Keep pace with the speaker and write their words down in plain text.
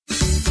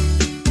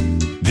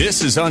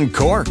This is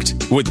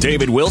Uncorked with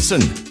David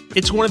Wilson.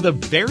 It's one of the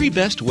very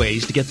best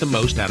ways to get the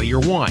most out of your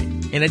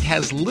wine, and it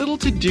has little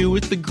to do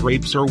with the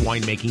grapes or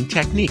winemaking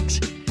techniques.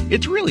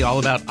 It's really all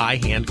about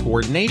eye-hand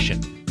coordination,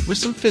 with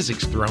some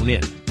physics thrown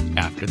in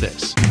after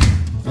this.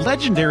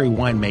 Legendary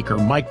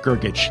winemaker Mike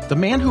Gergich, the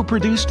man who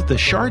produced the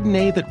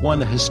Chardonnay that won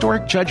the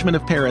historic Judgment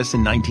of Paris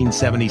in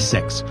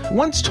 1976,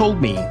 once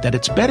told me that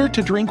it's better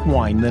to drink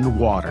wine than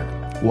water.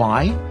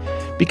 Why?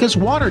 Because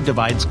water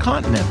divides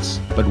continents,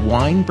 but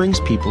wine brings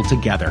people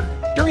together.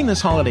 During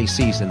this holiday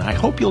season, I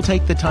hope you'll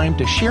take the time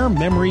to share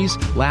memories,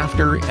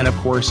 laughter, and of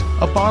course,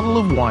 a bottle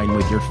of wine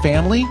with your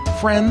family,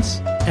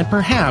 friends, and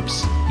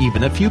perhaps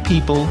even a few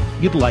people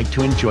you'd like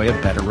to enjoy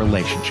a better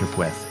relationship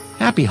with.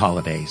 Happy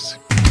holidays.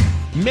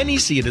 Many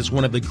see it as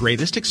one of the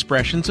greatest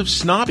expressions of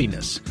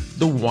snobbiness.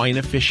 The wine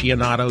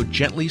aficionado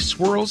gently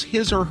swirls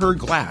his or her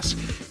glass,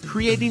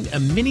 creating a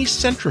mini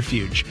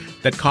centrifuge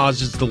that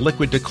causes the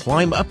liquid to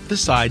climb up the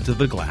sides of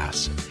the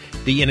glass.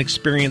 The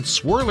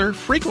inexperienced swirler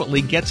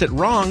frequently gets it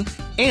wrong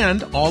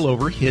and all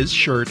over his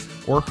shirt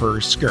or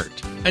her skirt.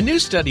 A new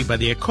study by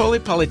the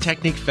École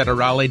Polytechnique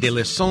Fédérale de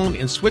Lausanne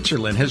in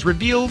Switzerland has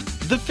revealed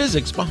the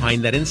physics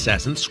behind that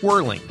incessant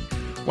swirling.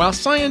 While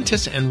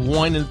scientists and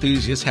wine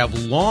enthusiasts have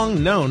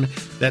long known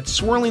that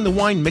swirling the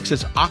wine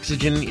mixes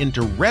oxygen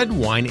into red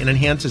wine and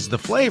enhances the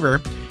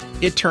flavor,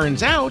 it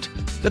turns out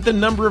that the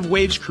number of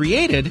waves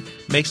created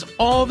makes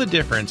all the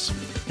difference,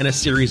 and a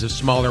series of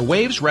smaller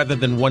waves rather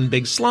than one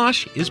big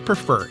slosh is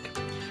preferred.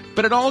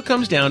 But it all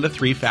comes down to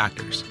three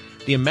factors: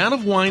 the amount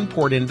of wine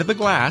poured into the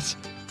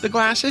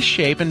glass's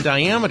shape and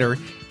diameter,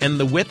 and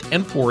the width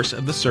and force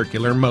of the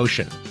circular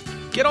motion.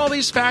 Get all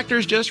these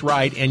factors just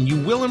right and you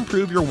will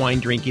improve your wine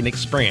drinking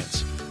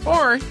experience.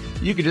 Or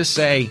you could just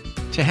say,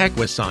 to heck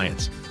with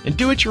science, and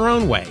do it your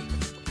own way.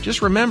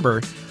 Just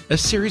remember, a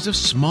series of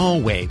small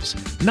waves,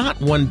 not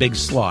one big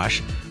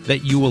slosh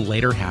that you will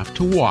later have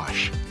to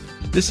wash.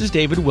 This is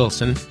David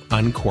Wilson,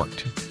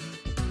 Uncorked.